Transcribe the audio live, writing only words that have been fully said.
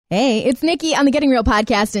Hey, it's Nikki on the Getting Real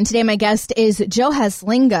podcast, and today my guest is Joe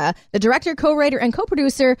Haslinga, the director, co-writer, and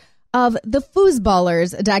co-producer of the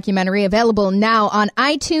Foosballers documentary, available now on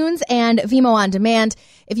iTunes and Vimeo On Demand.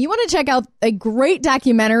 If you want to check out a great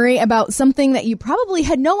documentary about something that you probably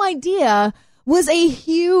had no idea was a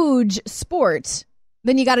huge sport,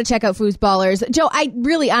 then you got to check out Foosballers. Joe, I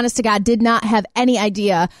really, honest to God, did not have any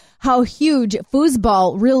idea how huge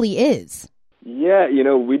foosball really is. Yeah,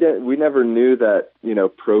 we never knew that,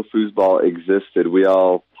 pro foosball existed. We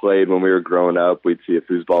all played when we were growing up. We'd see a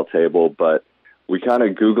foosball table, but we kind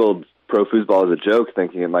of Googled pro foosball as a joke,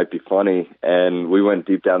 thinking it might be funny, and we went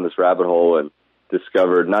deep down this rabbit hole and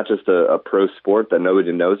discovered not just a pro sport that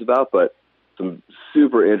nobody knows about, but some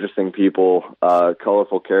super interesting people,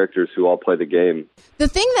 colorful characters who all play the game. The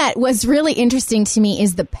thing that was really interesting to me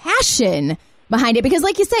is the passion behind it, because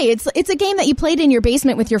like you say, it's a game that you played in your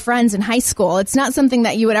basement with your friends in high school. It's not something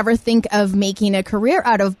that you would ever think of making a career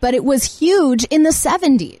out of, but it was huge in the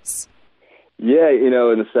 70s. Yeah, in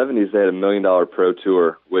the 70s, they had $1 million pro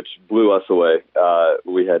tour, which blew us away.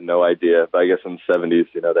 We had no idea. But I guess in the 70s,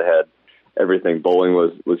 they had everything. Bowling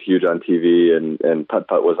was huge on TV, and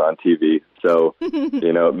putt-putt was on TV. So,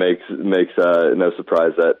 it makes no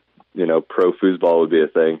surprise that, pro foosball would be a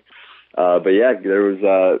thing. But yeah,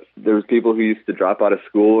 there was people who used to drop out of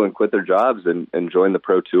school and quit their jobs and join the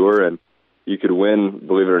pro tour, and you could win,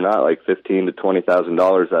 believe it or not, like $15,000 to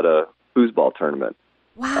 $20,000 at a foosball tournament.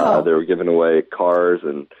 Wow! They were giving away cars,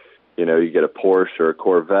 and you get a Porsche or a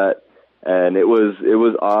Corvette, and it was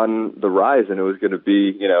on the rise, and it was going to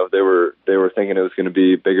be, they were thinking it was going to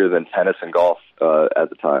be bigger than tennis and golf at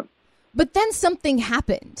the time. But then something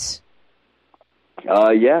happened.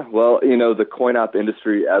 Yeah, well, the coin-op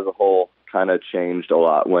industry as a whole kind of changed a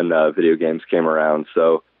lot when video games came around.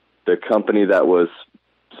 So the company that was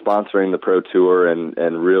sponsoring the Pro Tour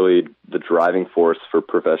and really the driving force for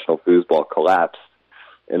professional foosball collapsed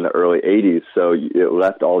in the early 80s. So it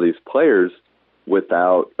left all these players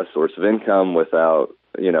without a source of income, without,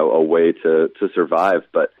 a way to survive.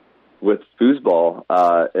 But with foosball,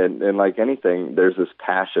 and like anything, there's this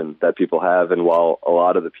passion that people have. And while a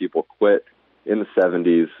lot of the people quit in the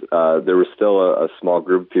 70s, there was still a small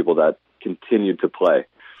group of people that continued to play.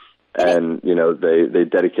 And, they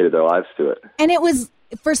dedicated their lives to it. And it was,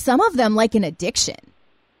 for some of them, like an addiction.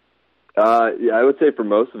 Yeah, I would say for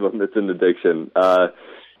most of them, it's an addiction.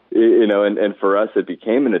 And for us, it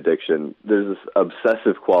became an addiction. There's this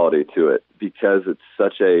obsessive quality to it because it's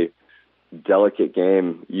such a delicate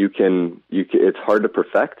game. It's hard to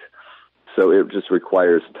perfect. So it just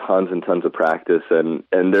requires tons and tons of practice. And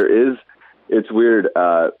it's weird,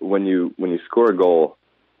 when you score a goal,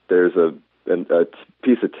 there's a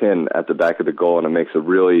piece of tin at the back of the goal, and it makes a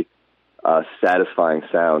really satisfying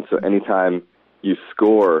sound. So anytime you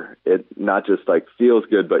score, it not just like feels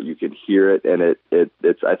good, but you can hear it, and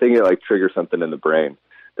it's I think it like triggers something in the brain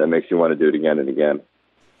that makes you want to do it again and again.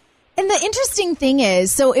 And the interesting thing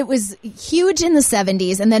is, so it was huge in the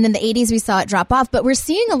 70s, and then in the 80s we saw it drop off, but we're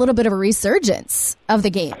seeing a little bit of a resurgence of the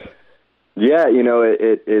game. Yeah,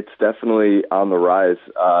 it's definitely on the rise.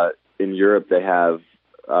 In Europe, they have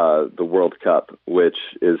the World Cup, which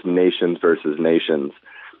is nations versus nations.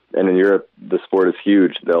 And in Europe, the sport is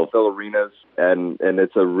huge. They'll fill arenas, and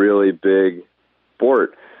it's a really big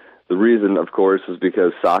sport. The reason, of course, is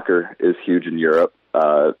because soccer is huge in Europe.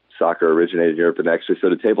 Soccer originated in Europe, and actually so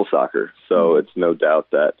did table soccer. So it's no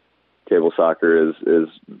doubt that table soccer is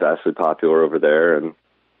vastly popular over there, and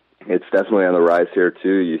it's definitely on the rise here,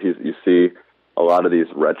 too. You see a lot of these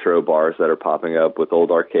retro bars that are popping up with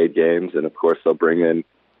old arcade games, and, of course, they'll bring in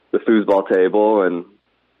the foosball table, and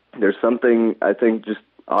there's something, I think, just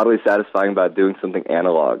oddly satisfying about doing something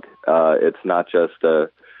analog. It's not just,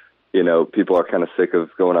 people are kind of sick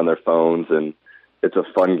of going on their phones, and it's a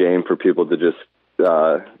fun game for people to just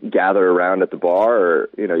gather around at the bar or,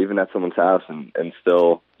 even at someone's house and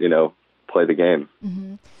still, play the game.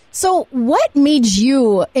 Mm-hmm. So what made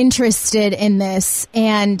you interested in this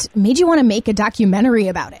and made you want to make a documentary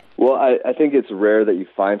about it? Well, I think it's rare that you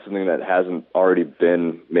find something that hasn't already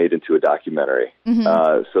been made into a documentary.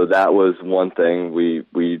 Mm-hmm. So that was one thing.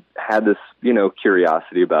 We had this,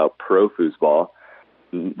 curiosity about pro foosball,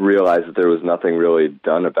 realized that there was nothing really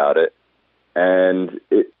done about it. And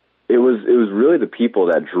it was really the people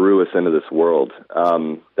that drew us into this world,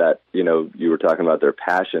 that, you were talking about their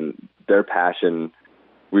passion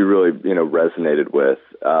we really, resonated with.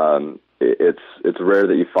 It's rare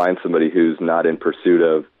that you find somebody who's not in pursuit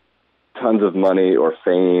of tons of money or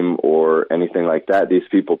fame or anything like that. These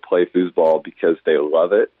people play foosball because they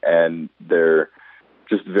love it, and they're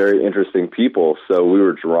just very interesting people. So we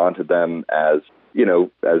were drawn to them as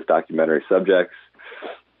documentary subjects.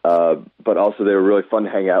 but also they were really fun to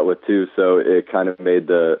hang out with too. So it kind of made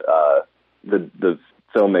the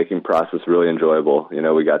filmmaking process really enjoyable. You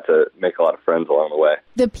know, we got to make a lot of friends along the way.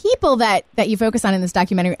 The people that you focus on in this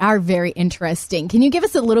documentary are very interesting. Can you give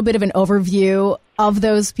us a little bit of an overview of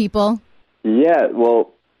those people? Yeah,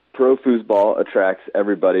 well, pro foosball attracts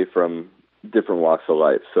everybody from different walks of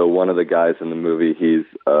life. So one of the guys in the movie, he's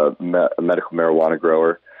a medical marijuana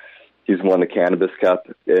grower. He's won the Cannabis Cup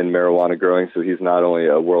in marijuana growing, so he's not only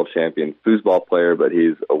a world champion foosball player, but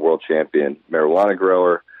he's a world champion marijuana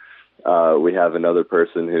grower. We have another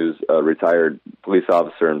person who's a retired police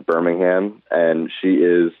officer in Birmingham, and she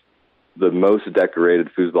is the most decorated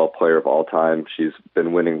foosball player of all time. She's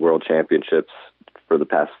been winning world championships for the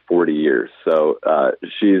past 40 years. So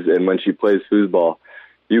and when she plays foosball,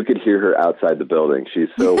 you could hear her outside the building. She's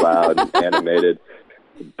so loud and animated.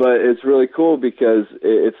 But it's really cool because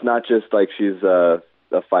it's not just like she's a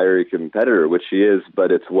fiery competitor, which she is,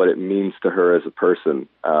 but it's what it means to her as a person,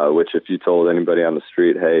 which if you told anybody on the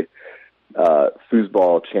street, hey,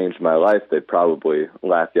 foosball changed my life, they'd probably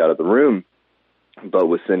laugh you out of the room. But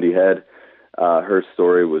with Cindy Head, her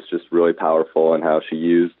story was just really powerful and how she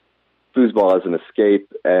used foosball as an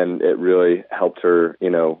escape, and it really helped her, you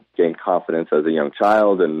know, gain confidence as a young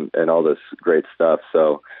child and all this great stuff.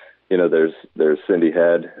 So, you know, there's Cindy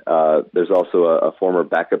Head. There's also a former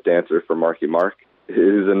backup dancer for Marky Mark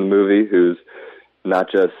who's in the movie, who's not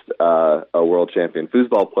just a world champion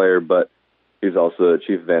foosball player, but he's also a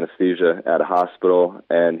chief of anesthesia at a hospital,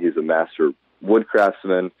 and he's a master wood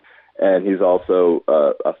craftsman, and he's also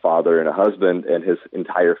a father and a husband, and his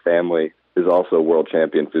entire family is also world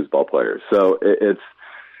champion foosball players. So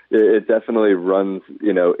it definitely runs,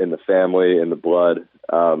 you know, in the family, in the blood.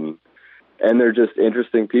 And they're just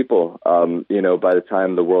interesting people. You know, by the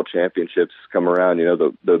time the world championships come around, you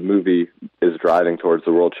know, the movie is driving towards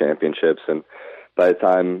the world championships. And by the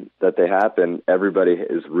time that they happen, everybody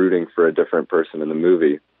is rooting for a different person in the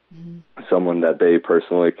movie, someone that they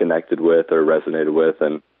personally connected with or resonated with,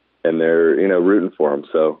 and they're, you know, rooting for them.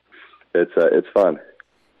 So it's fun.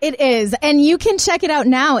 It is. And you can check it out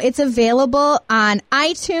now. It's available on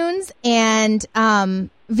iTunes and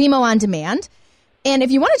Vimeo On Demand. And if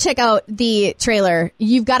you want to check out the trailer,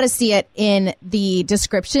 you've got to see it in the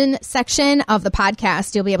description section of the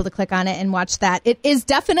podcast. You'll be able to click on it and watch that. It is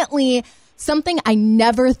definitely something I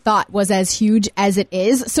never thought was as huge as it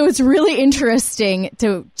is. So it's really interesting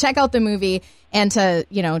to check out the movie and to,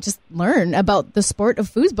 you know, just learn about the sport of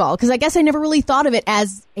foosball, because I guess I never really thought of it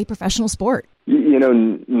as a professional sport. You know,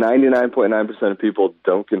 99.9% of people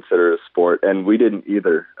don't consider it a sport, and we didn't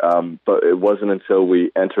either. But it wasn't until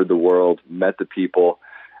we entered the world, met the people,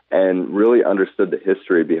 and really understood the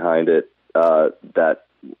history behind it that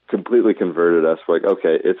completely converted us. We're like,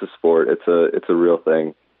 okay, it's a sport. It's a real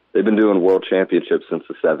thing. They've been doing world championships since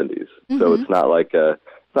the 70s, so it's not like a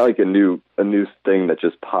new thing that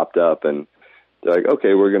just popped up and they're like,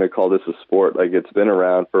 okay, we're going to call this a sport. Like, it's been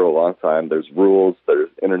around for a long time. There's rules. There's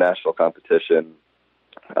international competition.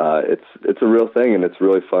 It's a real thing, and it's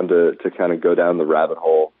really fun to kind of go down the rabbit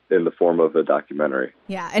hole in the form of a documentary.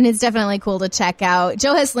 Yeah, and it's definitely cool to check out.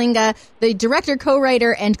 Joe Heslinga, the director,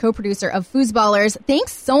 co-writer, and co-producer of Foosballers,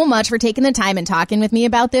 thanks so much for taking the time and talking with me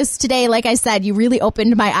about this today. Like I said, you really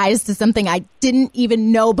opened my eyes to something I didn't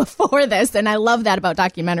even know before this, and I love that about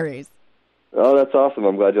documentaries. Oh, that's awesome.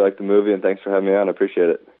 I'm glad you liked the movie, and thanks for having me on. I appreciate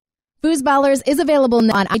it. Foosballers is available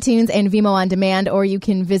on iTunes and Vimeo On Demand, or you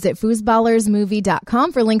can visit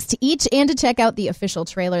foosballersmovie.com for links to each and to check out the official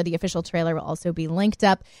trailer. The official trailer will also be linked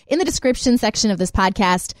up in the description section of this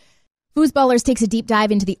podcast. Foosballers takes a deep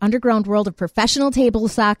dive into the underground world of professional table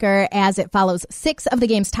soccer as it follows 6 of the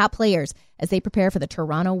game's top players as they prepare for the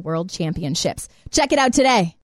Toronto World Championships. Check it out today.